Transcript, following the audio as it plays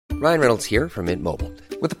Ryan Reynolds here from Mint Mobile.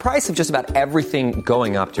 With the price of just about everything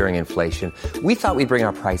going up during inflation, we thought we'd bring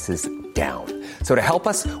our prices down. So to help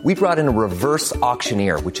us, we brought in a reverse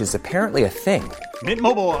auctioneer, which is apparently a thing. Mint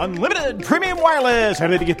Mobile Unlimited Premium Wireless. How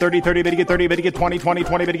to get 30, 30, bit to get 30, bit to get 20, 20,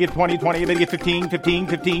 20, bit to get 20, 20, bit to get 15, 15,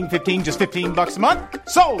 15, 15, just $15 a month?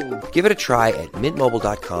 Sold! Give it a try at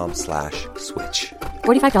mintmobile.com/switch.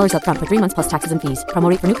 $45 up front for 3 months plus taxes and fees. Promo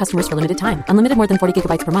rate for new customers for limited time. Unlimited more than 40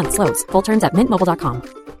 gigabytes per month. Slows full terms at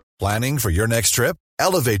mintmobile.com. Planning for your next trip?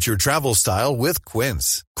 Elevate your travel style with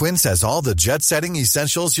Quince. Quince has all the jet-setting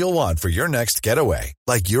essentials you'll want for your next getaway,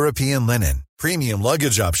 like European linen, premium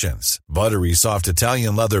luggage options, buttery soft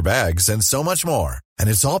Italian leather bags, and so much more. And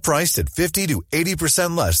it's all priced at 50 to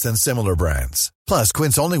 80% less than similar brands. Plus,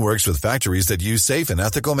 Quince only works with factories that use safe and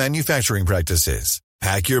ethical manufacturing practices.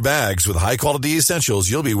 Pack your bags with high-quality essentials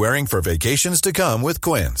you'll be wearing for vacations to come with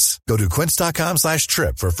Quince. Go to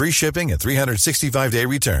quince.com/trip for free shipping and 365-day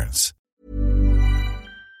returns.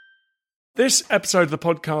 This episode of the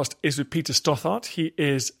podcast is with Peter Stothart. He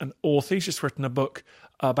is an author. He's just written a book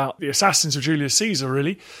about the assassins of Julius Caesar,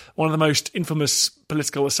 really. One of the most infamous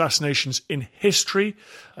political assassinations in history.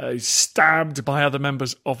 He's stabbed by other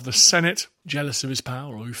members of the Senate, jealous of his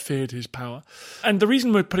power or who feared his power. And the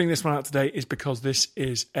reason we're putting this one out today is because this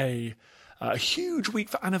is a huge week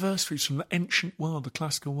for anniversaries from the ancient world, the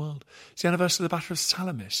classical world. It's the anniversary of the Battle of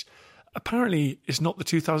Salamis. Apparently, it's not the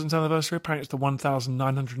 2000th anniversary. Apparently, it's the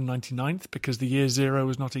 1999th because the year zero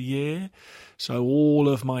was not a year. So all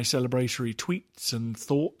of my celebratory tweets and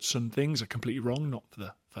thoughts and things are completely wrong, not for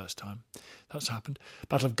the first time that's happened.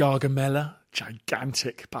 Battle of Gargamella,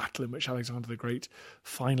 gigantic battle in which Alexander the Great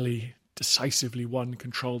finally decisively won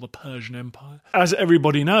control of the Persian Empire. As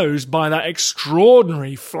everybody knows, by that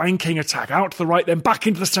extraordinary flanking attack out to the right, then back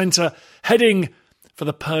into the centre, heading for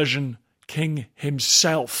the Persian king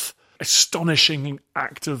himself. Astonishing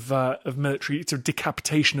act of military, it's a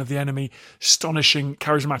decapitation of the enemy, astonishing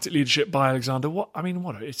charismatic leadership by Alexander.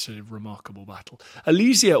 It's a remarkable battle.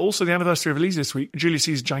 Alesia, also the anniversary of Alesia this week, Julius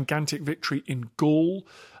Caesar's gigantic victory in Gaul.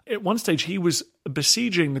 At one stage, he was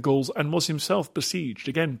besieging the Gauls and was himself besieged.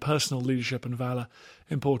 Again, personal leadership and valour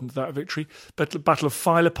important to that victory. But the Battle of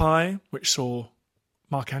Philippi, which saw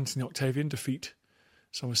Mark Antony Octavian defeat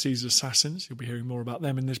some of Caesar's assassins. You'll be hearing more about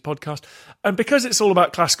them in this podcast. And because it's all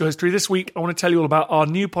about classical history, this week I want to tell you all about our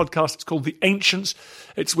new podcast. It's called The Ancients.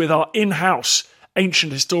 It's with our in-house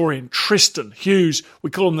ancient historian, Tristan Hughes. We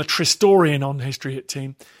call him the Tristorian on History Hit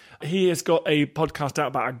team. He has got a podcast out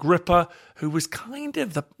about Agrippa, who was kind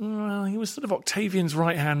of he was sort of Octavian's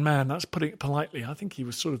right-hand man. That's putting it politely. I think he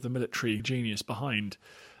was sort of the military genius behind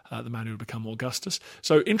the man who would become Augustus.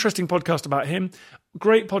 So interesting podcast about him.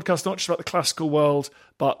 Great podcast, not just about the classical world,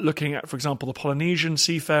 but looking at, for example, the Polynesian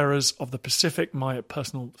seafarers of the Pacific, my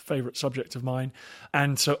personal favourite subject of mine,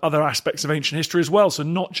 and so other aspects of ancient history as well. So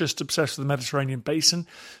not just obsessed with the Mediterranean basin.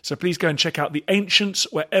 So please go and check out The Ancients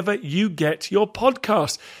wherever you get your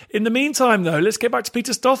podcast. In the meantime, though, let's get back to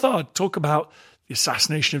Peter Stothart, talk about the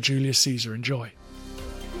assassination of Julius Caesar. Enjoy.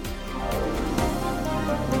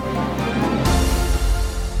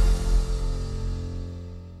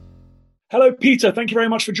 Hello, Peter. Thank you very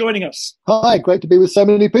much for joining us. Hi, great to be with so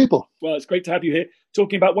many people. Well, it's great to have you here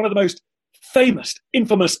talking about one of the most famous,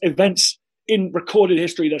 infamous events in recorded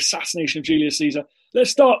history, the assassination of Julius Caesar.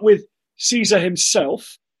 Let's start with Caesar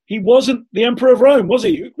himself. He wasn't the Emperor of Rome, was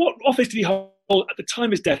he? What office did he hold at the time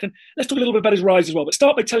of his death? And let's talk a little bit about his rise as well. But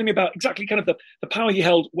start by telling me about exactly kind of the power he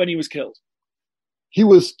held when he was killed. He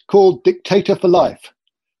was called Dictator for Life,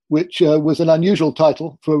 which was an unusual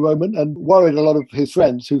title for a Roman and worried a lot of his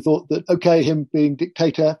friends who thought that, okay, him being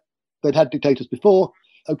dictator, they'd had dictators before,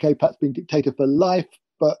 okay, perhaps being dictator for life,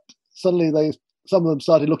 but suddenly some of them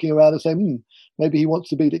started looking around and saying, maybe he wants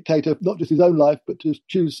to be dictator, not just his own life, but to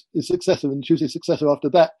choose his successor and choose his successor after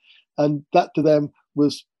that. And that to them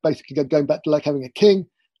was basically going back to like having a king,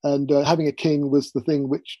 and having a king was the thing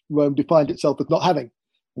which Rome defined itself as not having.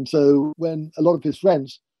 And so when a lot of his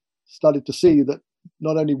friends started to see that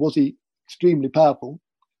not only was he extremely powerful,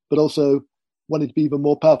 but also wanted to be even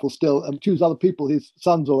more powerful still and choose other people, his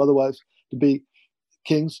sons or otherwise, to be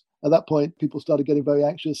kings. At that point, people started getting very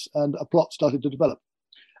anxious and a plot started to develop.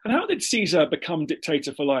 And how did Caesar become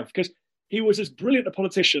dictator for life? Because he was as brilliant a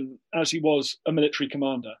politician as he was a military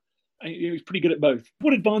commander. And he was pretty good at both.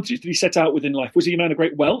 What advantages did he set out with in life? Was he a man of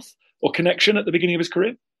great wealth or connection at the beginning of his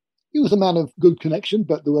career? He was a man of good connection,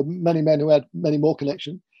 but there were many men who had many more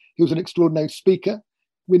connection. He was an extraordinary speaker.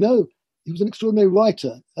 We know he was an extraordinary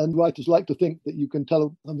writer, and writers like to think that you can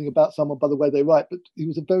tell something about someone by the way they write, but he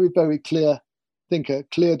was a very, very clear thinker,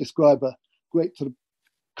 clear describer, great sort of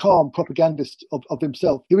calm propagandist of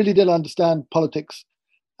himself. He really did understand politics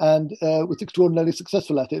and was extraordinarily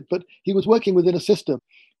successful at it. But he was working within a system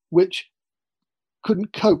which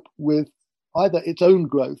couldn't cope with either its own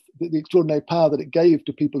growth, the extraordinary power that it gave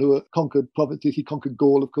to people who had conquered provinces. He conquered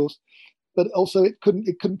Gaul, of course, but also it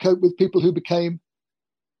couldn't cope with people who became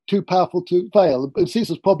too powerful to fail. And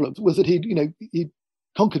Caesar's problem was that he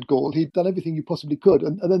conquered Gaul, he'd done everything he possibly could,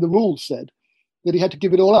 and then the rules said that he had to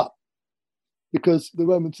give it all up because the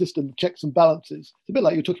Roman system checks and balances. It's a bit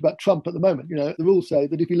like you're talking about Trump at the moment. The rules say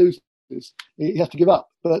that if he loses, he has to give up.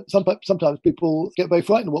 But sometimes people get very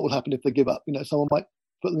frightened of what will happen if they give up. Someone might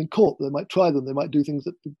put them in court, they might try them, they might do things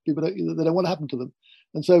that people they don't want to happen to them.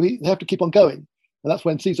 And so they have to keep on going. And that's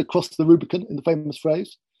when Caesar crossed the Rubicon, in the famous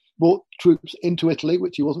phrase, brought troops into Italy,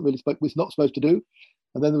 which he was not supposed to do.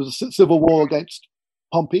 And then there was a civil war against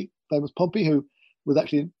Pompey, famous Pompey, who was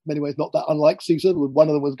actually in many ways not that unlike Caesar. One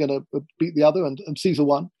of them was going to beat the other, and Caesar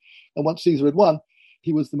won. And once Caesar had won,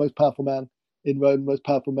 he was the most powerful man in Rome, most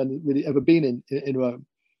powerful man that really ever been in Rome.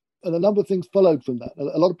 And a number of things followed from that.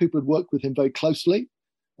 A lot of people had worked with him very closely,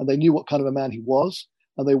 and they knew what kind of a man he was,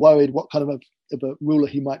 and they worried what kind of a ruler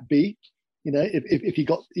he might be, if he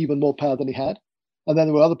got even more power than he had. And then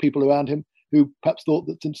there were other people around him who perhaps thought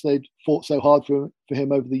that since they'd fought so hard for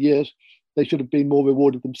him over the years, they should have been more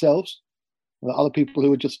rewarded themselves. There were other people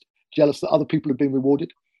who were just jealous that other people had been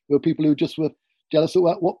rewarded. There were people who just were jealous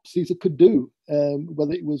about what Caesar could do,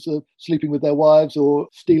 whether it was sleeping with their wives or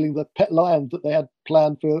stealing the pet lions that they had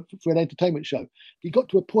planned for an entertainment show. He got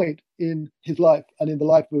to a point in his life and in the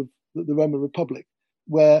life of the Roman Republic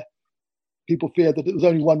where people feared that it was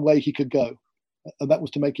only one way he could go, and that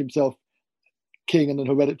was to make himself king and an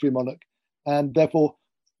hereditary monarch. And therefore,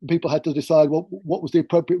 people had to decide what was the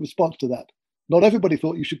appropriate response to that. Not everybody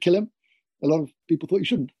thought you should kill him. A lot of people thought you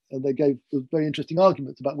shouldn't. And they gave very interesting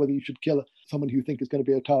arguments about whether you should kill someone who you think is going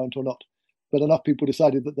to be a tyrant or not. But enough people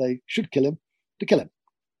decided that they should kill him to kill him.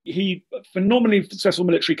 He, phenomenally successful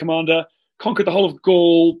military commander, conquered the whole of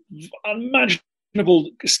Gaul, unimaginable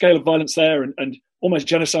scale of violence there and almost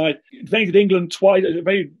genocide, invaded England twice,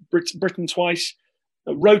 invaded Britain twice,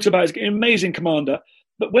 wrote about his amazing commander.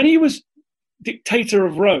 But when he was dictator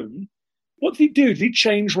of Rome, what did he do? Did he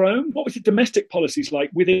change Rome? What was his domestic policies like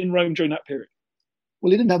within Rome during that period?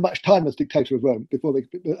 Well, he didn't have much time as dictator of Rome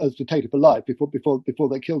as dictator for life before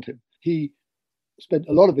they killed him. He spent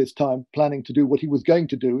a lot of his time planning to do what he was going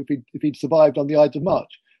to do if he'd survived on the Ides of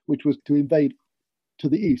March, which was to invade to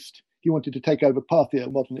the east. He wanted to take over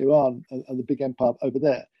Parthia, modern Iran, and the big empire over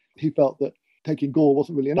there. He felt that taking Gaul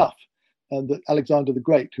wasn't really enough, and that Alexander the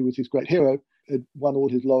Great, who was his great hero, had won all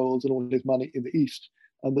his laurels and all his money in the east,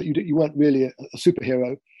 and that you weren't really a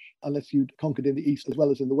superhero unless you'd conquered in the east as well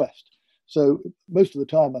as in the west. So most of the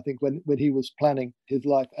time, I think, when he was planning his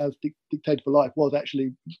life as dictator for life was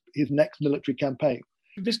actually his next military campaign.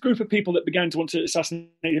 This group of people that began to want to assassinate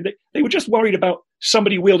him, they were just worried about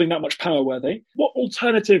somebody wielding that much power, were they? What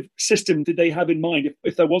alternative system did they have in mind,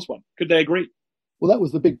 if there was one? Could they agree? Well, that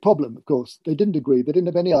was the big problem, of course. They didn't agree. They didn't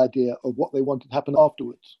have any idea of what they wanted to happen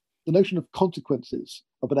afterwards. The notion of consequences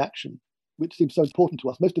of an action, which seems so important to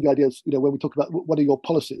us. Most of the ideas, when we talk about what are your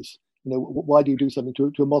policies, why do you do something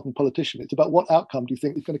to a modern politician? It's about what outcome do you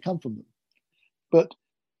think is going to come from them. But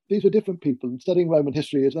these were different people, and studying Roman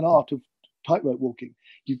history is an art of tightrope walking.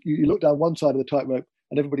 You look down one side of the tightrope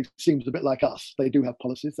and everybody seems a bit like us. They do have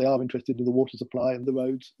policies. They are interested in the water supply and the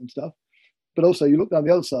roads and stuff. But also you look down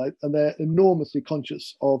the other side and they're enormously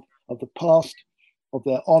conscious of the past, of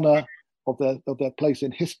their honor, of their place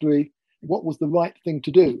in history. What was the right thing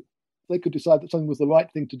to do? They could decide that something was the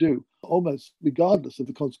right thing to do, almost regardless of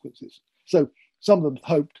the consequences. So some of them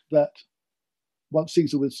hoped that once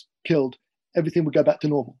Caesar was killed, everything would go back to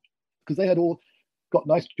normal, because they had all got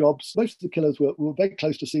nice jobs. Most of the killers were very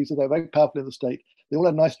close to Caesar. They were very powerful in the state. They all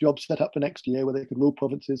had nice jobs set up for next year where they could rule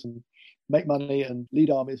provinces and make money and lead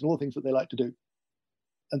armies and all the things that they like to do.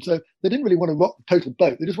 And so they didn't really want to rock the total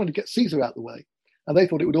boat. They just wanted to get Caesar out of the way. And they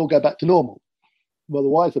thought it would all go back to normal. Well, the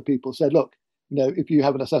wiser people said, look, if you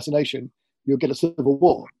have an assassination, you'll get a civil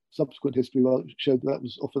war. Subsequent history showed that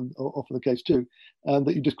was often the case too, and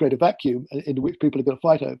that you just create a vacuum into which people are going to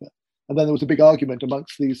fight over. And then there was a big argument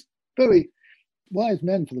amongst these very wise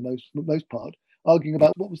men, for the most part, arguing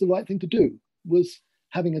about what was the right thing to do. Was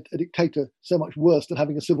having a dictator so much worse than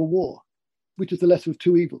having a civil war? Which is the lesser of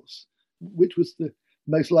two evils? Which was the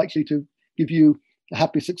most likely to give you a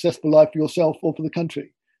happy, successful life for yourself or for the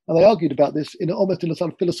country? And they argued about this almost in a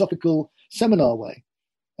sort of philosophical seminar way.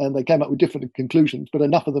 And they came up with different conclusions, but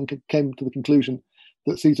enough of them came to the conclusion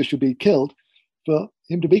that Caesar should be killed for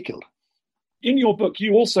him to be killed. In your book,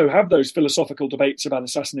 you also have those philosophical debates about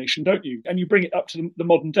assassination, don't you? And you bring it up to the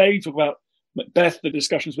modern day, talk about Macbeth, the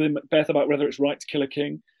discussions within Macbeth about whether it's right to kill a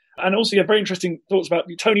king. And also, you have very interesting thoughts about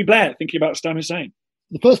Tony Blair thinking about Saddam Hussein.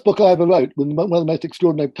 The first book I ever wrote, one of the most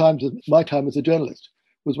extraordinary times of my time as a journalist,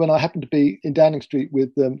 was when I happened to be in Downing Street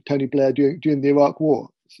with Tony Blair during the Iraq War.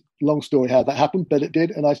 Long story how that happened, but it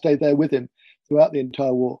did, and I stayed there with him throughout the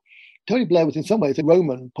entire war. Tony Blair was in some ways a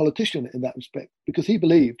Roman politician in that respect, because he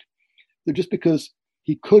believed that just because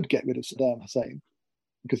he could get rid of Saddam Hussein,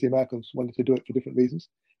 because the Americans wanted to do it for different reasons,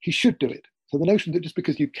 he should do it. So the notion that just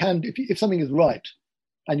because you can, if something is right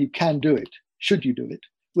and you can do it, should you do it,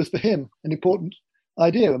 was for him an important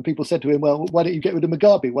idea. And people said to him, well, why don't you get rid of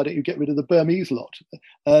Mugabe? Why don't you get rid of the Burmese lot?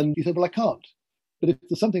 And he said, well, I can't. But if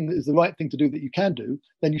there's something that is the right thing to do that you can do,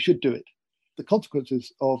 then you should do it. The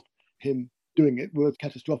consequences of him doing it were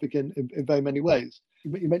catastrophic in very many ways.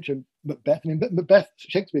 You mentioned Macbeth. I mean, Macbeth,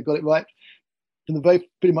 Shakespeare got it right from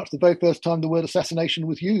pretty much the very first time the word assassination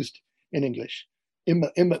was used in English, in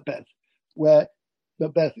Macbeth, where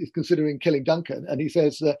Macbeth is considering killing Duncan. And he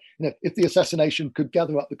says, if the assassination could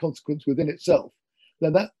gather up the consequence within itself,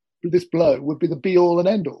 then this blow would be the be-all and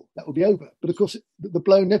end-all. That would be over. But of course, the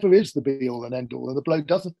blow never is the be-all and end-all, and the blow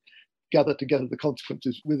doesn't gather together the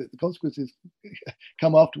consequences with it. The consequences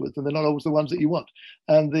come afterwards, and they're not always the ones that you want.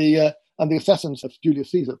 And the assassins of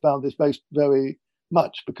Julius Caesar found this very, very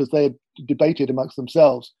much, because they had debated amongst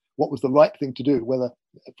themselves what was the right thing to do, whether,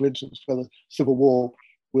 for instance, whether civil war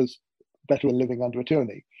was better than living under a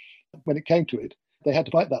tyranny. When it came to it, they had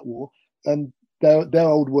to fight that war, and their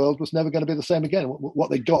old world was never going to be the same again. What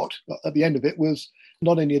they got at the end of it was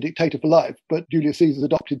not only a dictator for life, but Julius Caesar's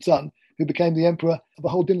adopted son, who became the emperor of a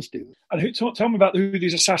whole dynasty. And tell me about who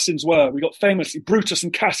these assassins were. We got famously Brutus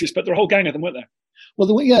and Cassius, but there were a whole gang of them, weren't there? Well,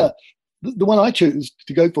 the one I choose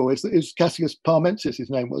to go for is Cassius Parmensis, his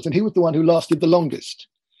name was, and he was the one who lasted the longest.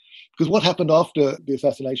 Because what happened after the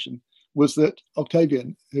assassination was that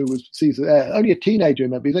Octavian, who was Caesar's heir, only a teenager,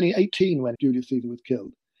 remember, he was only 18 when Julius Caesar was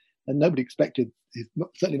killed. And nobody expected,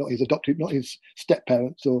 certainly not his adopted, not his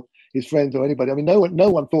step-parents or his friends or anybody. I mean, no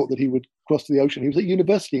one thought that he would cross the ocean. He was at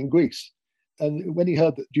university in Greece. And when he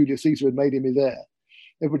heard that Julius Caesar had made him his heir,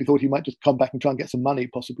 everybody thought he might just come back and try and get some money,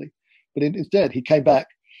 possibly. But instead, he came back.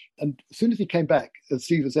 And as soon as he came back as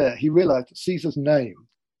Caesar's heir, he realized that Caesar's name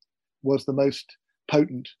was the most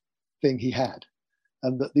potent thing he had.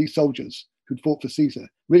 And that these soldiers who'd fought for Caesar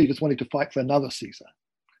really just wanted to fight for another Caesar.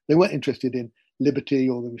 They weren't interested in liberty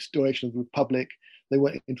or the restoration of the Republic. They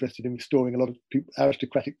weren't interested in restoring a lot of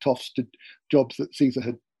aristocratic toffs to jobs that Caesar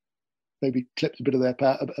had maybe clipped a bit of their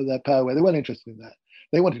power where. They weren't interested in that.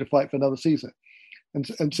 They wanted to fight for another Caesar.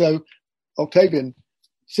 And so Octavian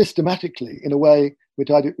systematically, in a way which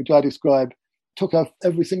I describe, took out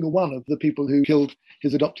every single one of the people who killed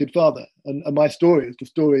his adopted father. And my story is the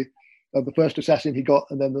story of the first assassin he got,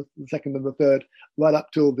 and then the second and the third, right up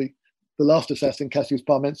till the last assassin, Cassius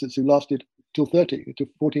Parmensis, who lasted till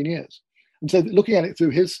 14 years. And so looking at it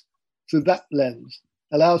through that lens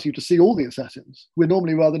allows you to see all the assassins. We're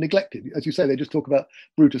normally rather neglected. As you say, they just talk about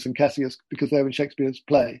Brutus and Cassius because they're in Shakespeare's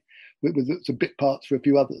play, with some bit parts for a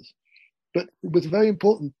few others. But it was very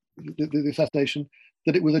important, the assassination,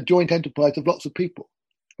 that it was a joint enterprise of lots of people.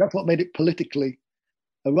 That's what made it politically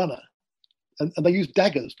a runner. And they used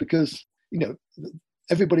daggers because,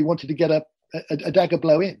 everybody wanted to get a dagger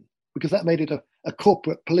blow in, because that made it a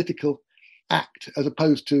corporate political act, as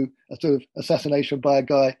opposed to a sort of assassination by a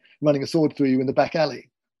guy running a sword through you in the back alley,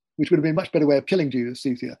 which would have been a much better way of killing Julius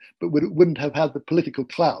Caesar, but wouldn't have had the political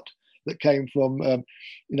clout that came from,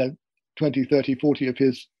 20, 30, 40 of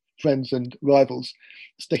his friends and rivals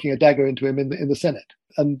sticking a dagger into him in the Senate.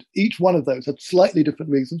 And each one of those had slightly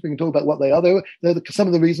different reasons. We can talk about what they are. They're some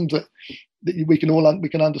of the reasons that we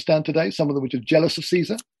can understand today. Some of them were just jealous of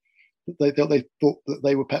Caesar. They thought that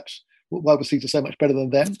they were perhaps, why was Caesar so much better than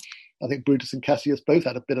them? I think Brutus and Cassius both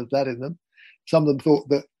had a bit of that in them. Some of them thought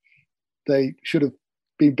that they should have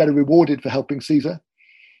been better rewarded for helping Caesar.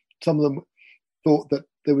 Some of them thought that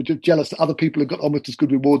they were just jealous that other people had got almost as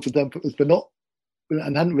good rewards as them for not,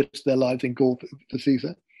 and hadn't risked their lives in Gaul for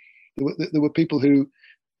Caesar. There were people who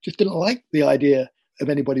just didn't like the idea of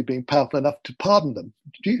anybody being powerful enough to pardon them.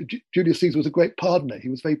 Julius Caesar was a great pardoner.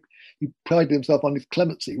 He prided himself on his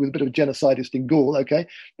clemency. He was a bit of a genocidist in Gaul, okay?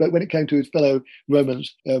 But when it came to his fellow Roman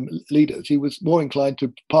leaders, he was more inclined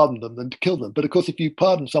to pardon them than to kill them. But of course, if you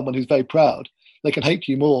pardon someone who's very proud, they can hate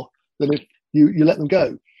you more than if you let them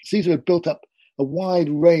go. Caesar had built up a wide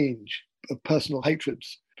range of personal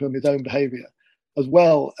hatreds from his own behavior, as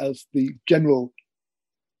well as the general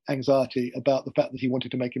anxiety about the fact that he wanted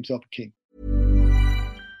to make himself a king.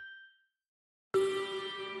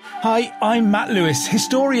 Hi, I'm Matt Lewis,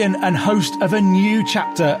 historian and host of a new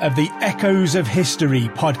chapter of the Echoes of History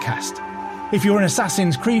podcast. If you're an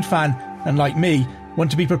Assassin's Creed fan, and like me,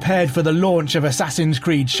 want to be prepared for the launch of Assassin's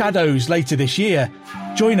Creed Shadows later this year,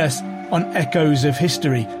 join us on Echoes of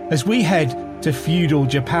History as we head to feudal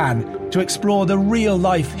Japan to explore the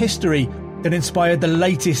real-life history that inspired the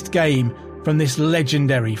latest game from this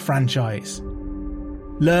legendary franchise.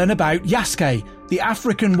 Learn about Yasuke, the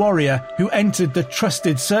African warrior who entered the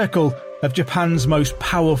trusted circle of Japan's most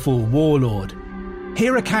powerful warlord.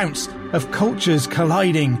 Hear accounts of cultures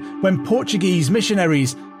colliding when Portuguese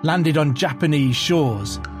missionaries landed on Japanese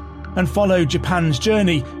shores, and follow Japan's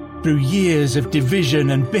journey through years of division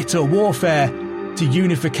and bitter warfare to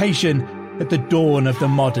unification at the dawn of the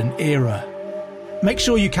modern era. Make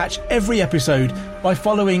sure you catch every episode by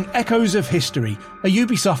following Echoes of History, a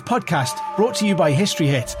Ubisoft podcast brought to you by History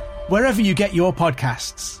Hit, wherever you get your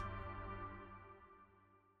podcasts.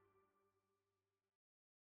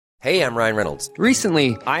 Hey, I'm Ryan Reynolds.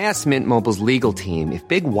 Recently, I asked Mint Mobile's legal team if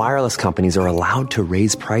big wireless companies are allowed to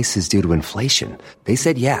raise prices due to inflation. They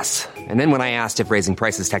said yes. And then when I asked if raising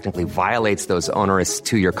prices technically violates those onerous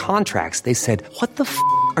two-year contracts, they said, "What the f***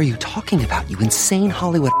 are you talking about, you insane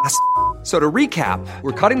Hollywood ass?" So to recap,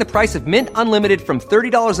 we're cutting the price of Mint Unlimited from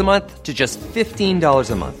 $30 a month to just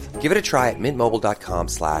 $15 a month. Give it a try at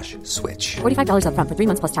mintmobile.com/switch. $45 up front for 3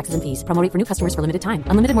 months plus taxes and fees. Promo rate for new customers for limited time.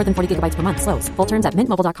 Unlimited more than 40 gigabytes per month. Slows full terms at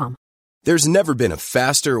mintmobile.com. There's never been a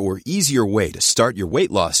faster or easier way to start your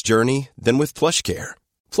weight loss journey than with PlushCare.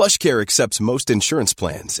 PlushCare accepts most insurance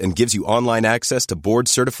plans and gives you online access to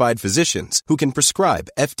board-certified physicians who can prescribe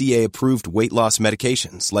FDA-approved weight loss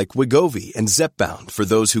medications like Wegovy and Zepbound for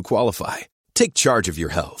those who qualify. Take charge of your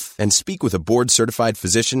health and speak with a board-certified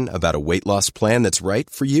physician about a weight loss plan that's right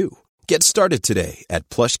for you. Get started today at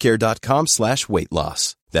plushcare.com/weight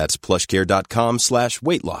loss. That's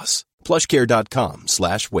plushcare.com/weight loss.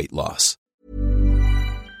 plushcare.com/weight loss.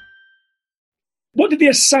 What did the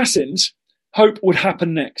Assassins hope would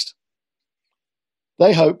happen next?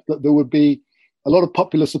 They hoped that there would be a lot of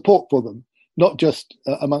popular support for them, not just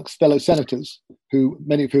amongst fellow senators, who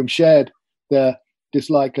many of whom shared their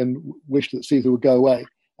dislike and wished that Caesar would go away,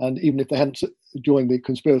 and even if they hadn't joined the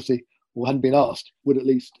conspiracy or hadn't been asked, would at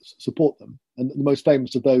least support them. And the most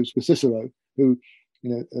famous of those was Cicero, who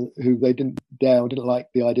they didn't like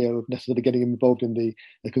the idea of necessarily getting involved in the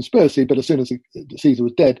conspiracy. But as soon as Caesar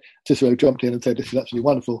was dead, Cicero jumped in and said, "This is absolutely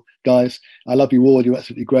wonderful, guys. I love you all. You're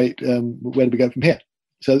absolutely great. Where do we go from here?"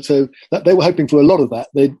 So that they were hoping for a lot of that.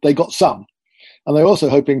 They got some, and they were also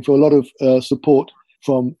hoping for a lot of support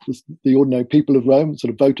from the ordinary people of Rome, sort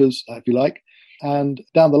of voters, if you like. And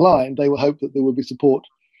down the line, they would hope that there would be support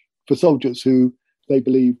for soldiers who they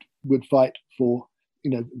believed would fight for,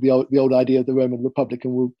 the old idea of the Roman Republic,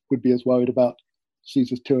 and would be as worried about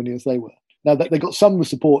Caesar's tyranny as they were. Now, they got some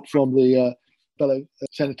support from the fellow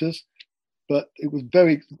senators, but it was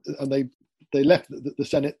and they left the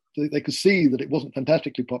Senate. They could see that it wasn't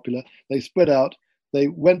fantastically popular. They spread out. They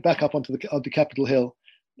went back up onto Capitol Hill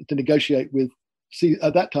to negotiate with,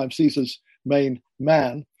 at that time, Caesar's main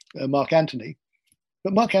man, Mark Antony.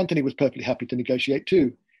 But Mark Antony was perfectly happy to negotiate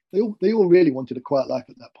too. They all really wanted a quiet life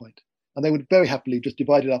at that point. And they would very happily just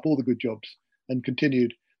divided up all the good jobs and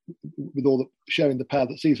continued with showing the power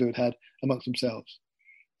that Caesar had amongst themselves.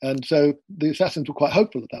 And so the assassins were quite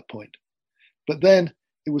hopeful at that point. But then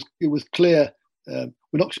it was clear,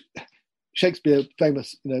 Shakespeare,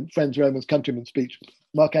 famous, friends, Romans, countrymen speech.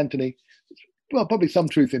 Mark Antony, well, probably some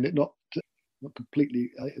truth in it, not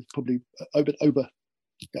completely. It's probably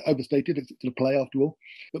overstated. It's a play after all.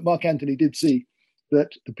 But Mark Antony did see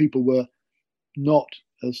that the people were not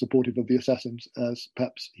as supportive of the assassins as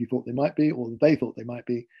perhaps he thought they might be, or they thought they might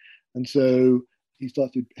be. And so he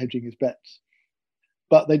started hedging his bets.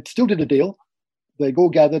 But they still did a deal. They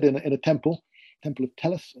all gathered in a temple of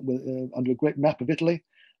Tellus, under a great map of Italy.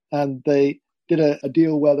 And they did a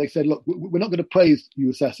deal where they said, look, we're not going to praise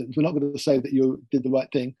you assassins. We're not going to say that you did the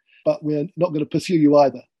right thing, but we're not going to pursue you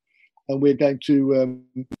either. And we're going to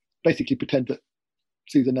basically pretend that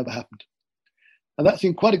Caesar never happened. And that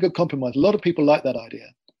seemed quite a good compromise. A lot of people liked that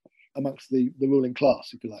idea amongst the ruling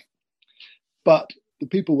class, if you like. But the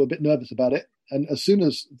people were a bit nervous about it. And as soon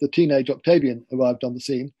as the teenage Octavian arrived on the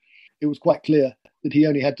scene, it was quite clear that he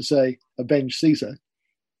only had to say, avenge Caesar,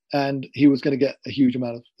 and he was going to get a huge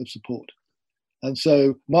amount of support. And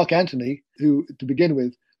so Mark Antony, who to begin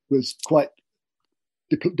with was quite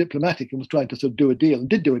diplomatic and was trying to sort of do a deal, and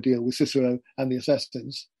did do a deal with Cicero and the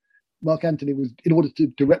assassins, Mark Antony was, in order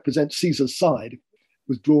to represent Caesar's side,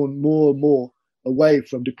 was drawn more and more away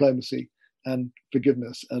from diplomacy and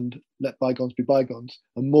forgiveness and let bygones be bygones,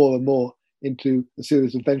 and more into a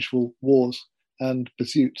series of vengeful wars and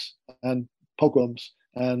pursuits and pogroms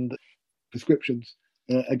and prescriptions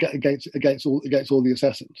against all the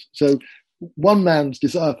assassins. So one man's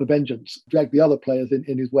desire for vengeance dragged the other players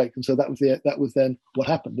in his wake, and so that was then what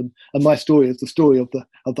happened. And my story is the story of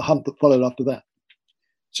the hunt that followed after that.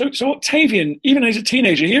 So Octavian, even as a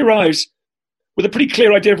teenager, he arrives with a pretty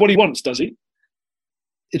clear idea of what he wants, does he?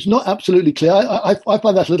 It's not absolutely clear. I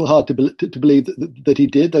find that a little hard to believe that he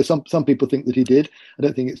did, though some people think that he did. I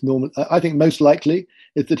don't think it's normal. I think most likely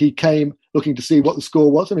is that he came looking to see what the score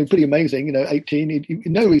was. I mean, pretty amazing, 18. He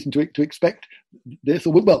no reason to expect this.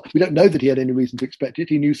 Well, we don't know that he had any reason to expect it.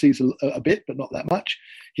 He knew Caesar a bit, but not that much.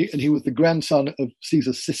 He was the grandson of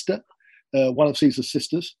Caesar's sister, one of Caesar's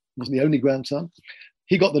sisters. He wasn't the only grandson.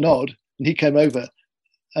 He got the nod, and he came over.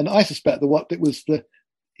 And I suspect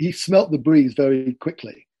he smelt the breeze very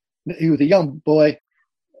quickly. He was a young boy,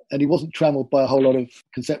 and he wasn't trammeled by a whole lot of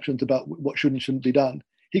conceptions about what should and shouldn't be done.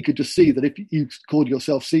 He could just see that if you called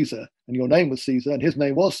yourself Caesar and your name was Caesar and his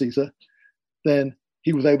name was Caesar, then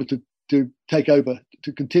he was able to take over,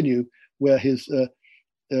 to continue where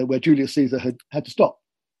Julius Caesar had to stop.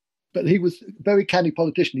 But he was a very canny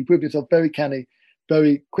politician. He proved himself very canny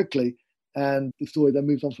very quickly, and the story then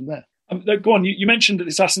moves on from there. Go on. You mentioned that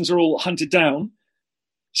the assassins are all hunted down.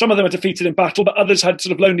 Some of them are defeated in battle, but others had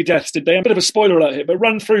sort of lonely deaths, did they? A bit of a spoiler alert here, but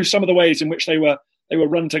run through some of the ways in which they were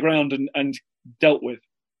run to ground and dealt with.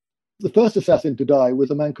 The first assassin to die was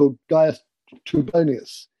a man called Gaius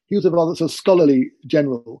Trebonius. He was a rather sort of scholarly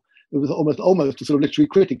general. It was almost a sort of literary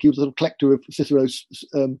critic. He was a sort of collector of Cicero's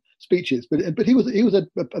speeches, but he was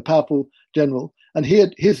a powerful general, and he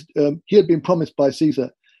had been promised by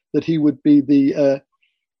Caesar that he would be the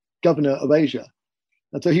governor of Asia.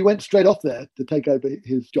 And so he went straight off there to take over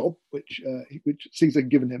his job, which Caesar had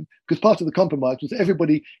given him, because part of the compromise was that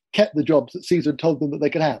everybody kept the jobs that Caesar had told them that they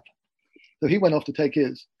could have. So he went off to take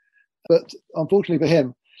his. But unfortunately for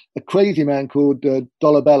him, a crazy man called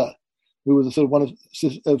Dolabella, who was a sort of one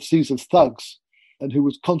of Caesar's thugs, and who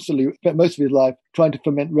was constantly, spent most of his life trying to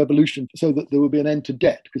foment revolution so that there would be an end to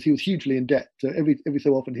debt, because he was hugely in debt. So every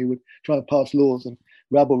so often he would try and pass laws and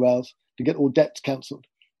rabble-rouse to get all debts cancelled.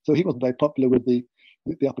 So he wasn't very popular with the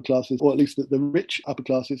upper classes, or at least the rich upper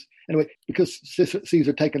classes. Anyway, because Caesar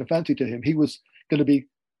had taken a fancy to him, he was going to be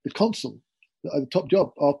the consul, the top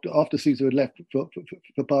job after Caesar had left for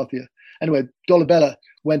Parthia. Anyway, Dolabella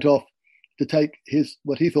went off to take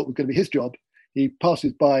what he thought was going to be his job. He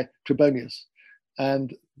passes by Trebonius,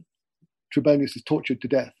 and Trebonius is tortured to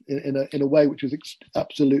death in a way which was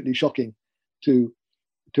absolutely shocking to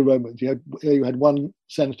Romans. You had one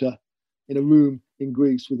senator in a room in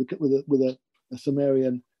Greece with a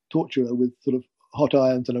Sumerian torturer with sort of hot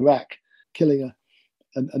irons and a rack, killing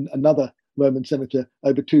another Roman senator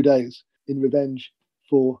over 2 days in revenge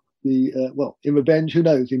for in revenge, who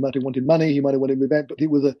knows? He might have wanted money, he might have wanted revenge, but it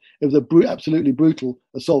was absolutely brutal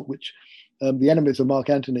assault, which the enemies of Mark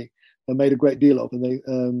Antony made a great deal of.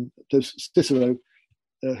 And Cicero,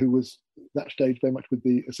 who was at that stage very much with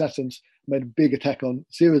the assassins, made a big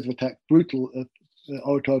series of attacks, brutal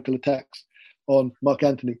oratorical attacks on Mark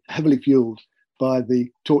Antony, heavily fueled by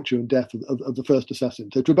the torture and death of the first assassin.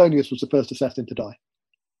 So Trebonius was the first assassin to die.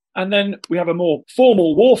 And then we have a more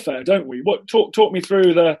formal warfare, don't we? Talk me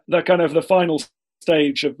through the kind of the final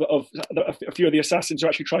stage of a few of the assassins who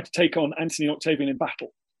actually tried to take on Antony and Octavian in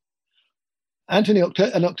battle. Antony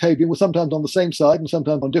and Octavian were sometimes on the same side and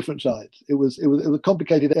sometimes on different sides. It was a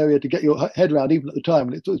complicated area to get your head around even at the time,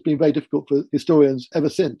 and it's been very difficult for historians ever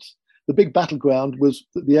since. The big battleground was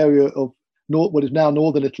the area of what is now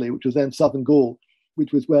northern Italy, which was then southern Gaul,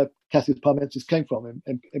 which was where Cassius Parmensis came from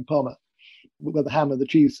in Parma, where the ham and the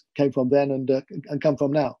cheese came from then and come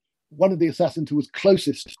from now. One of the assassins who was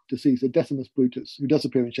closest to Caesar, Decimus Brutus, who does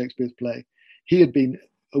appear in Shakespeare's play, he had been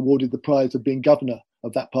awarded the prize of being governor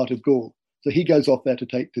of that part of Gaul. So he goes off there to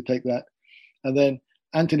take that. And then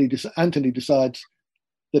Antony decides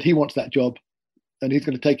that he wants that job and he's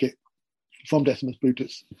going to take it from Decimus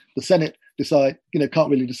Brutus. The Senate can't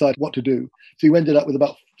really decide what to do. So you ended up with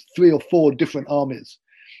about 3 or 4 different armies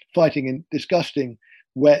fighting in disgusting,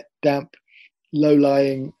 wet, damp,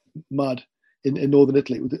 low-lying mud in northern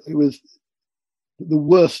Italy. It was the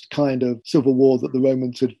worst kind of civil war that the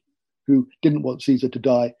Romans who didn't want Caesar to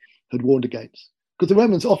die, had warned against. Because the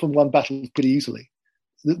Romans often won battles pretty easily.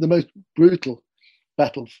 The most brutal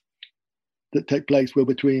battles that take place were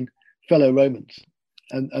between fellow Romans.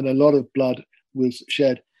 And a lot of blood was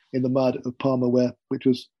shed in the mud of Parma, which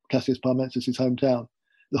was Cassius Parmensis' hometown.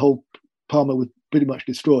 The whole Parma was pretty much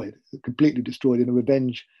destroyed, completely destroyed in a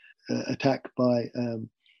revenge attack by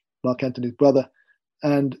Mark Antony's brother.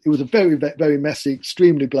 And it was a very, very messy,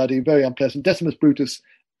 extremely bloody, very unpleasant. Decimus Brutus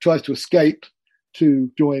tries to escape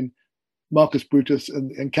to join Marcus Brutus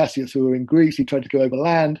and Cassius, who are in Greece. He tried to go over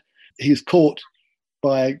land. He's caught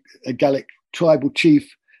by a Gallic tribal chief,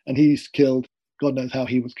 and he's killed. God knows how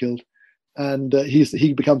he was killed. And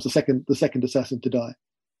he becomes the second assassin to die.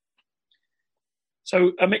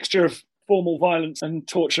 So a mixture of formal violence and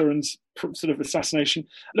torture and sort of assassination.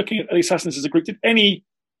 Looking at the assassins as a group,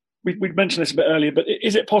 we'd mentioned this a bit earlier, but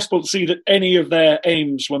is it possible to see that any of their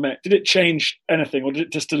aims were met? Did it change anything, or did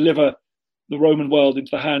it just deliver the Roman world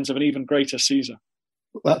into the hands of an even greater Caesar?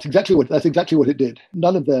 Well, that's exactly what it did.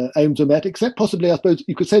 None of their aims were met, except possibly, I suppose,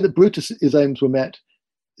 you could say that Brutus's aims were met,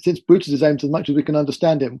 since Brutus's aims, as much as we can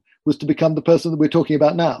understand him, was to become the person that we're talking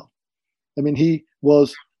about now. I mean, he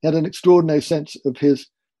had an extraordinary sense of his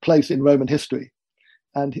place in Roman history,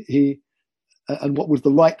 and what was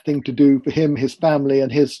the right thing to do for him, his family,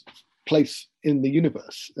 and his place in the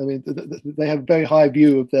universe. I mean, they have a very high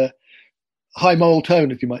view of their high moral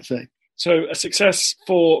tone, if you might say. So a success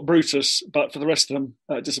for Brutus, but for the rest of them,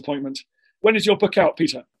 disappointment. When is your book out,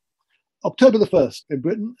 Peter? October the 1st in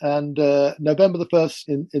Britain and November the 1st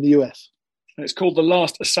in the US. And it's called The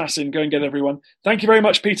Last Assassin. Go and get it, everyone. Thank you very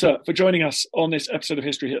much, Peter, for joining us on this episode of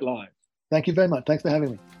History Hit Live. Thank you very much. Thanks for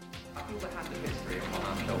having me.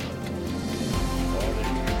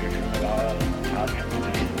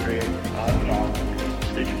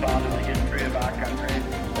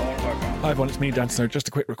 Hi everyone, it's me, Dan Snow. Just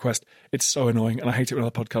a quick request. It's so annoying, and I hate it when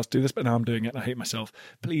other podcasts do this, but now I'm doing it, and I hate myself.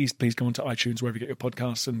 Please go onto iTunes, wherever you get your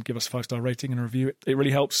podcasts, and give us a 5-star rating and a review. It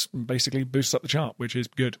really helps, and basically boosts up the chart, which is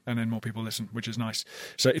good, and then more people listen, which is nice.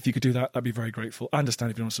 So if you could do that, I'd be very grateful. I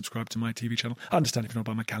understand if you don't want to subscribe to my TV channel. I understand if you don't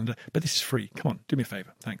buy my calendar, but this is free. Come on, do me a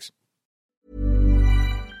favour. Thanks.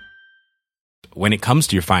 When it comes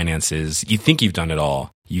to your finances, you think you've done it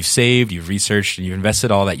all. You've saved, you've researched, and you've invested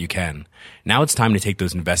all that you can. Now it's time to take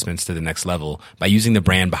those investments to the next level by using the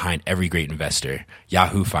brand behind every great investor,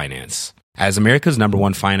 Yahoo Finance. As America's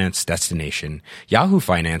 #1 finance destination, Yahoo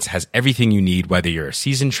Finance has everything you need, whether you're a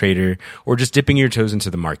seasoned trader or just dipping your toes into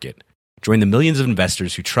the market. Join the millions of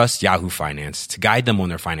investors who trust Yahoo Finance to guide them on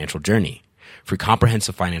their financial journey. For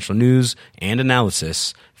comprehensive financial news and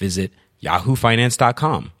analysis, visit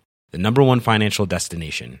yahoofinance.com. The #1 financial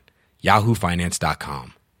destination,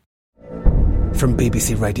 yahoofinance.com. From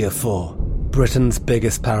BBC Radio 4, Britain's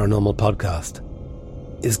biggest paranormal podcast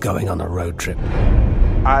is going on a road trip.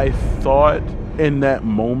 I thought in that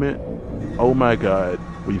moment, oh my God,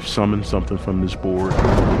 we've summoned something from this board.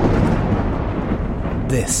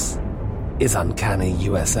 This is Uncanny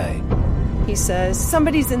USA. He says,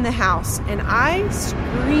 somebody's in the house, and I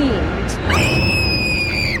screamed.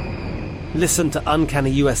 Listen to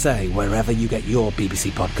Uncanny USA wherever you get your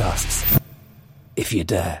BBC podcasts, if you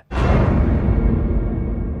dare.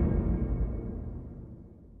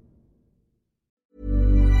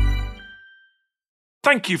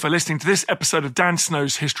 Thank you for listening to this episode of Dan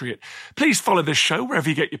Snow's History Hit. Please follow this show wherever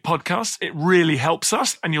you get your podcasts. It really helps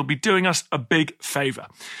us, and you'll be doing us a big favour.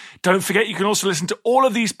 Don't forget, you can also listen to all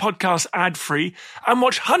of these podcasts ad-free and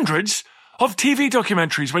watch hundreds of TV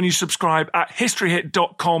documentaries when you subscribe at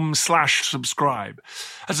historyhit.com/subscribe.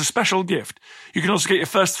 As a special gift, you can also get your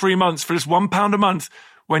first 3 months for just £1 a month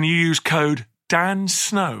when you use code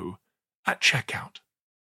DANSNOW at checkout.